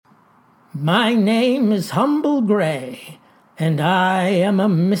My name is Humble Gray, and I am a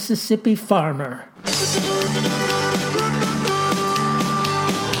Mississippi farmer.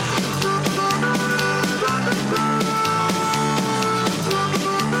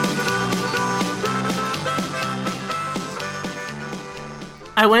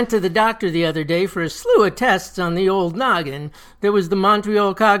 I went to the doctor the other day for a slew of tests on the old noggin. There was the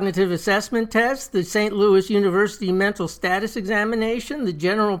Montreal Cognitive Assessment Test, the St. Louis University Mental Status Examination, the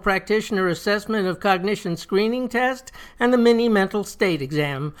General Practitioner Assessment of Cognition Screening Test, and the Mini Mental State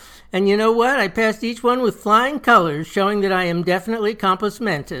Exam. And you know what? I passed each one with flying colors, showing that I am definitely compos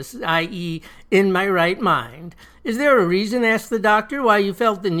mentis, i.e., in my right mind. Is there a reason, asked the doctor, why you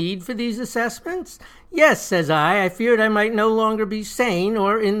felt the need for these assessments? Yes, says I feared I might no longer be sane,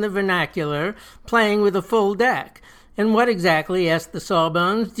 or, in the vernacular, playing with a full deck. And what exactly, asked the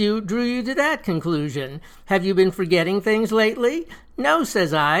Sawbones, drew you to that conclusion? Have you been forgetting things lately? No,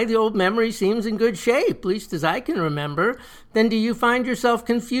 says I, the old memory seems in good shape, least as I can remember. Then do you find yourself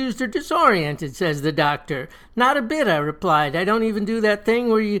confused or disoriented, says the doctor. Not a bit, I replied. I don't even do that thing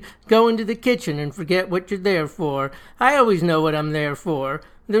where you go into the kitchen and forget what you're there for. I always know what I'm there for.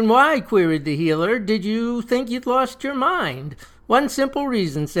 Then why, queried the healer, did you think you'd lost your mind? One simple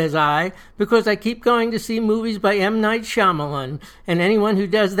reason, says I, because I keep going to see movies by M. Night Shyamalan, and anyone who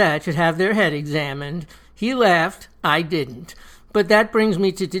does that should have their head examined. He laughed. I didn't. But that brings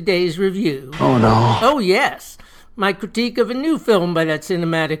me to today's review. Oh, no. Oh, yes. My critique of a new film by that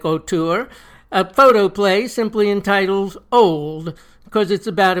cinematic auteur, a photoplay simply entitled Old, because it's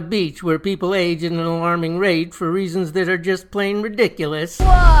about a beach where people age at an alarming rate for reasons that are just plain ridiculous. Whoa.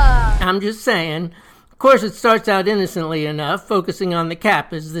 I'm just saying. Of course, it starts out innocently enough, focusing on the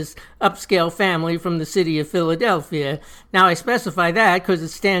Kappas, this upscale family from the city of Philadelphia. Now, I specify that because it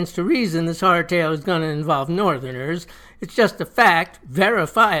stands to reason this horror tale is going to involve Northerners. It's just a fact,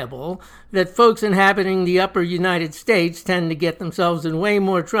 verifiable, that folks inhabiting the upper United States tend to get themselves in way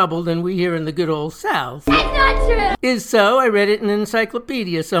more trouble than we here in the good old South. That's not true! Is so. I read it in an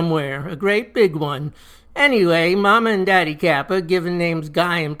encyclopedia somewhere, a great big one. Anyway, Mama and Daddy Kappa, given names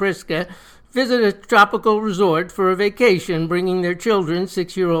Guy and Priska, visit a tropical resort for a vacation, bringing their children,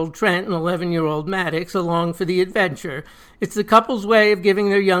 6-year-old Trent and 11-year-old Maddox, along for the adventure. It's the couple's way of giving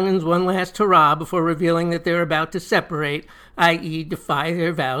their young'uns one last hurrah before revealing that they're about to separate, i.e. defy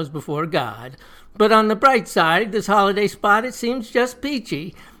their vows before God. But on the bright side, this holiday spot, it seems just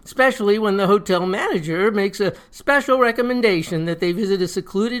peachy, especially when the hotel manager makes a special recommendation that they visit a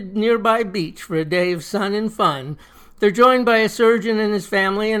secluded nearby beach for a day of sun and fun. They're joined by a surgeon and his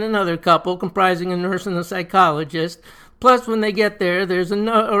family and another couple comprising a nurse and a psychologist. Plus, when they get there, there's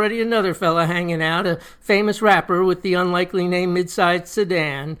already another fella hanging out, a famous rapper with the unlikely name Mid-Sized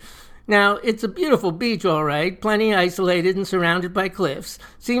Sedan. Now, it's a beautiful beach, all right, plenty isolated and surrounded by cliffs.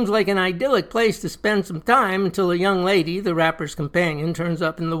 Seems like an idyllic place to spend some time until a young lady, the rapper's companion, turns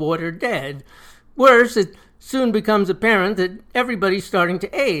up in the water dead. Worse, it soon becomes apparent that everybody's starting to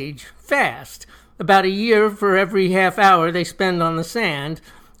age, fast. About a year for every half hour they spend on the sand.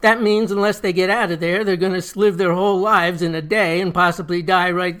 That means unless they get out of there, they're going to live their whole lives in a day and possibly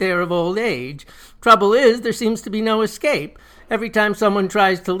die right there of old age. Trouble is, there seems to be no escape. Every time someone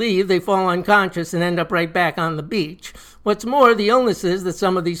tries to leave, they fall unconscious and end up right back on the beach. What's more, the illnesses that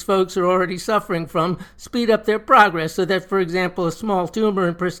some of these folks are already suffering from speed up their progress so that, for example, a small tumor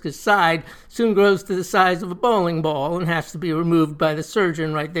in Priska's side soon grows to the size of a bowling ball and has to be removed by the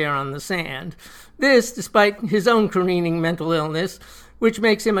surgeon right there on the sand. This, despite his own careening mental illness, which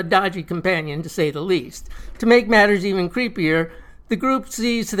makes him a dodgy companion, to say the least. To make matters even creepier, the group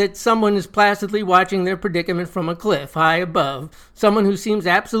sees that someone is placidly watching their predicament from a cliff high above, someone who seems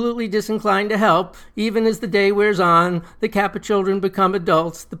absolutely disinclined to help. Even as the day wears on, the Kappa children become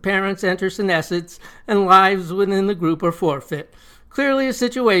adults, the parents enter senescence, and lives within the group are forfeit. Clearly a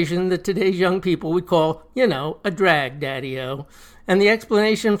situation that today's young people would call, a drag daddy-o. And the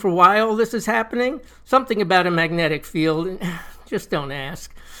explanation for why all this is happening? Something about a magnetic field. Just don't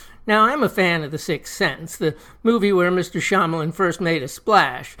ask. Now, I'm a fan of The Sixth Sense, the movie where Mr. Shyamalan first made a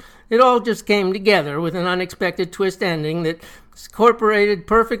splash. It all just came together with an unexpected twist ending that incorporated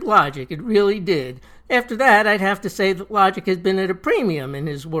perfect logic. It really did. After that, I'd have to say that logic has been at a premium in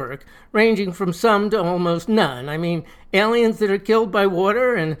his work, ranging from some to almost none. I mean, aliens that are killed by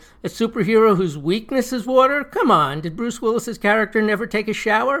water and a superhero whose weakness is water? Come on, did Bruce Willis's character never take a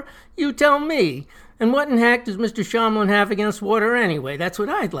shower? You tell me. And what in heck does Mr. Shyamalan have against water anyway? That's what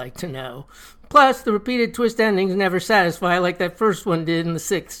I'd like to know. Plus, the repeated twist endings never satisfy like that first one did in The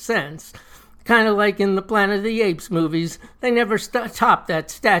Sixth Sense. Kind of like in the Planet of the Apes movies, they never topped that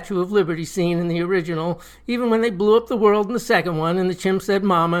Statue of Liberty scene in the original, even when they blew up the world in the second one and the chimp said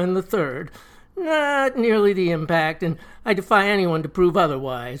mama in the third. Not nearly the impact, and I defy anyone to prove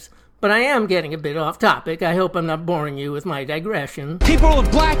otherwise. But I am getting a bit off topic. I hope I'm not boring you with my digression. People are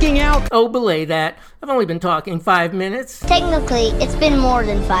blacking out! Oh, belay that. I've only been talking 5 minutes. Technically, it's been more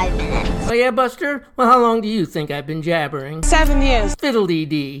than 5 minutes. Oh yeah, Buster? Well, how long do you think I've been jabbering? 7 years.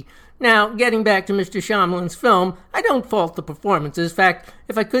 Fiddle-dee-dee. Now, getting back to Mr. Shyamalan's film, I don't fault the performances. In fact,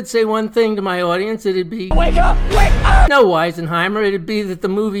 if I could say one thing to my audience, it'd be... Wake up! Wake up! No, Weisenheimer, it'd be that the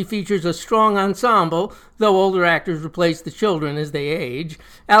movie features a strong ensemble, though older actors replace the children as they age.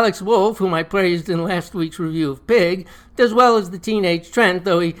 Alex Wolff, whom I praised in last week's review of Pig, does well as the teenage Trent,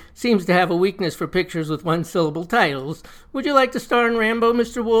 though he seems to have a weakness for pictures with one-syllable titles. Would you like to star in Rambo,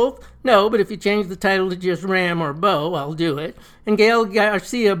 Mr. Wolff? No, but if you change the title to just Ram or Bo, I'll do it. And Gael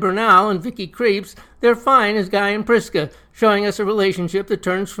Garcia Bernal and Vicky Krieps, they're fine as Guy and Priska, showing us a relationship that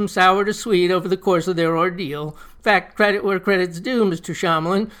turns from sour to sweet over the course of their ordeal. In fact, credit where credit's due, Mr.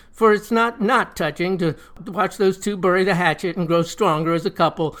 Shyamalan, for it's not touching to watch those two bury the hatchet and grow stronger as a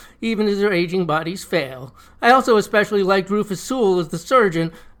couple, even as their aging bodies fail. I also especially liked Rufus Sewell as the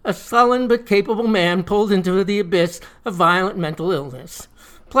surgeon, a sullen but capable man pulled into the abyss of violent mental illness.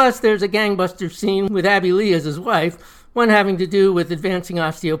 Plus, there's a gangbuster scene with Abby Lee as his wife, one having to do with advancing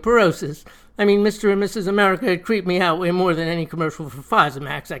osteoporosis. I mean, Mr. and Mrs. America had creeped me out way more than any commercial for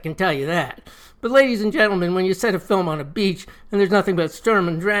Fosamax, I can tell you that. But ladies and gentlemen, when you set a film on a beach and there's nothing but Sturm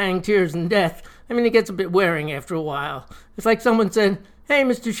and Drang, tears and death, I mean, it gets a bit wearing after a while. It's like someone said, "Hey,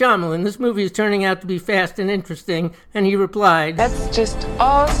 Mr. Shyamalan, this movie is turning out to be fast and interesting," and he replied, "Let's just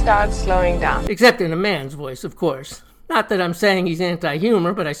all start slowing down." Except in a man's voice, of course. Not that I'm saying he's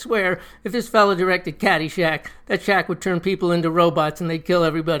anti-humor, but I swear, if this fella directed Caddyshack, that shack would turn people into robots and they'd kill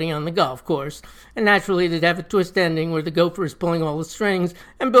everybody on the golf course. And naturally, they'd have a twist ending where the gopher is pulling all the strings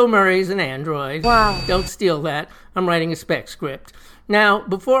and Bill Murray's an android. Wow. Don't steal that. I'm writing a spec script. Now,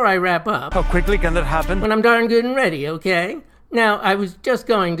 before I wrap up... How quickly can that happen? When I'm darn good and ready, okay? Now, I was just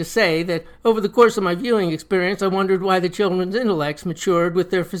going to say that over the course of my viewing experience, I wondered why the children's intellects matured with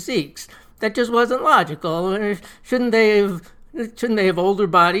their physiques. That just wasn't logical. Shouldn't they have older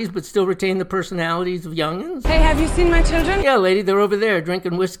bodies but still retain the personalities of young'uns? Hey, have you seen my children? Yeah, lady, they're over there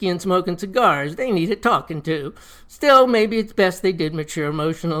drinking whiskey and smoking cigars. They needed talking to. Still, maybe it's best they did mature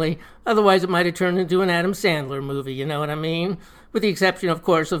emotionally. Otherwise, it might have turned into an Adam Sandler movie, you know what I mean? With the exception, of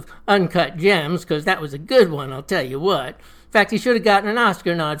course, of Uncut Gems, because that was a good one, I'll tell you what. In fact, he should have gotten an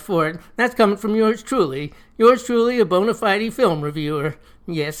Oscar nod for it. That's coming from yours truly. Yours truly, a bona fide film reviewer.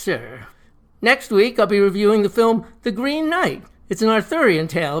 Yes, sir. Next week, I'll be reviewing the film The Green Knight. It's an Arthurian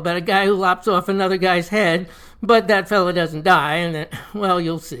tale about a guy who lops off another guy's head, but that fella doesn't die, and then, well,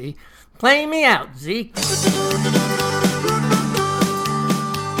 you'll see. Play me out, Zeke.